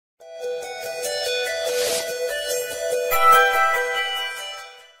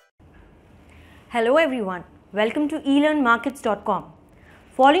Hello everyone, welcome to elearnmarkets.com.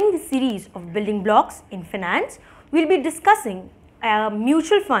 Following the series of building blocks in finance, we'll be discussing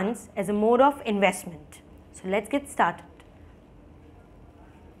mutual funds as a mode of investment. So let's get started.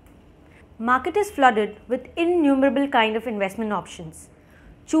 Market is flooded with innumerable kind of investment options.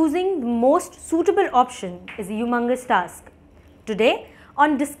 Choosing the most suitable option is a humongous task. Today,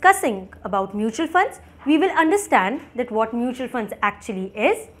 on discussing about mutual funds, we will understand that what mutual funds actually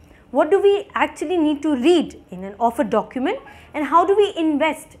is, what do we actually need to read in an offer document, and how do we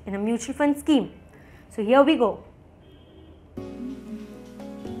invest in a mutual fund scheme. So here we go.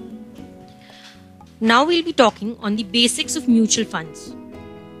 Now we'll be talking on the basics of mutual funds.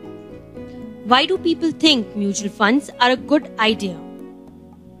 Why do people think mutual funds are a good idea?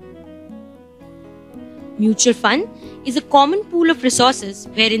 Mutual fund is a common pool of resources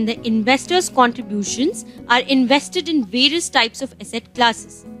wherein the investors' contributions are invested in various types of asset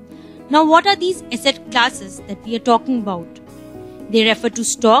classes. Now, what are these asset classes that we are talking about? They refer to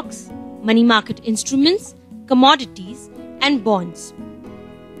stocks, money market instruments, commodities, and bonds.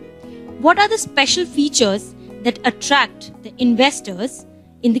 What are the special features that attract the investors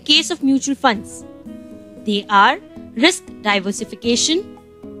in the case of mutual funds? They are risk diversification,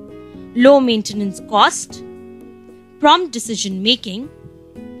 low maintenance cost, prompt decision making,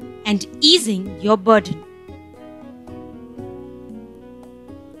 and easing your burden.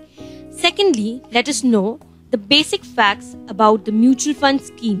 Secondly, let us know the basic facts about the mutual fund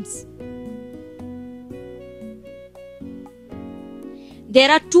schemes.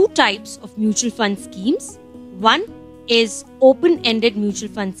 There are two types of mutual fund schemes. One is open-ended mutual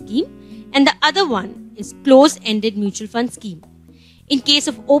fund scheme and the other one is closed-ended mutual fund scheme. In case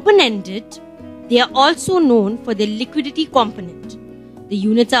of open-ended, they are also known for their liquidity component. The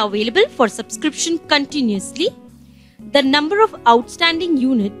units are available for subscription continuously. The number of outstanding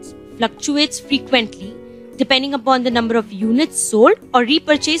units fluctuates frequently depending upon the number of units sold or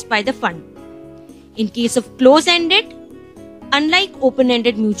repurchased by the fund. In case of close-ended, unlike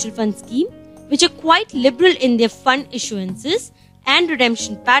open-ended mutual fund scheme, which are quite liberal in their fund issuances and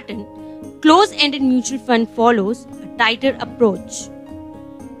redemption pattern, close-ended mutual fund follows a tighter approach.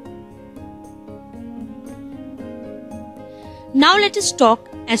 Now let us talk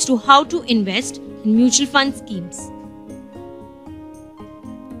as to how to invest in mutual fund schemes.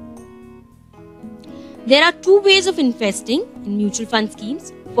 There are two ways of investing in mutual fund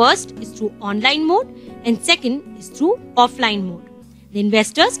schemes. First is through online mode and second is through offline mode. The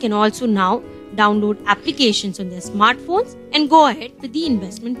investors can also now download applications on their smartphones and go ahead with the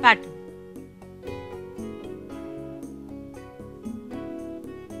investment pattern.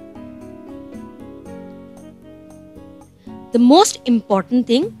 The most important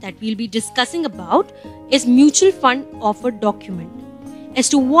thing that we'll be discussing about is mutual fund offer document. As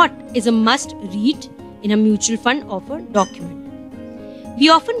to what is a must read in a mutual fund offer document. We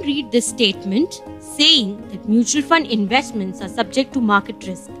often read this statement saying that mutual fund investments are subject to market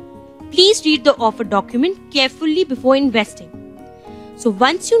risk. Please read the offer document carefully before investing. So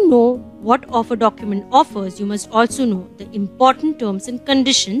once you know what offer document offers, you must also know the important terms and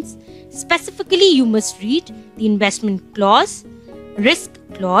conditions. Specifically, you must read the investment clause, risk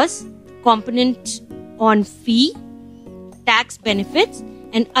clause, component on fee, tax benefits,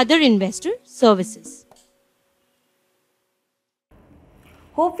 and other investor services.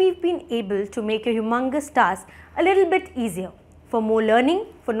 Hope we've been able to make your humongous task a little bit easier. For more learning,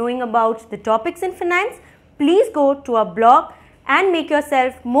 for knowing about the topics in finance, please go to our blog and make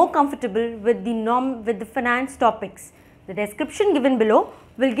yourself more comfortable with the finance topics. The description given below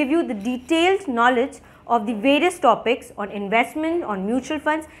will give you the detailed knowledge of the various topics on investment, on mutual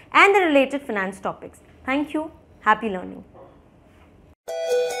funds and the related finance topics. Thank you. Happy learning.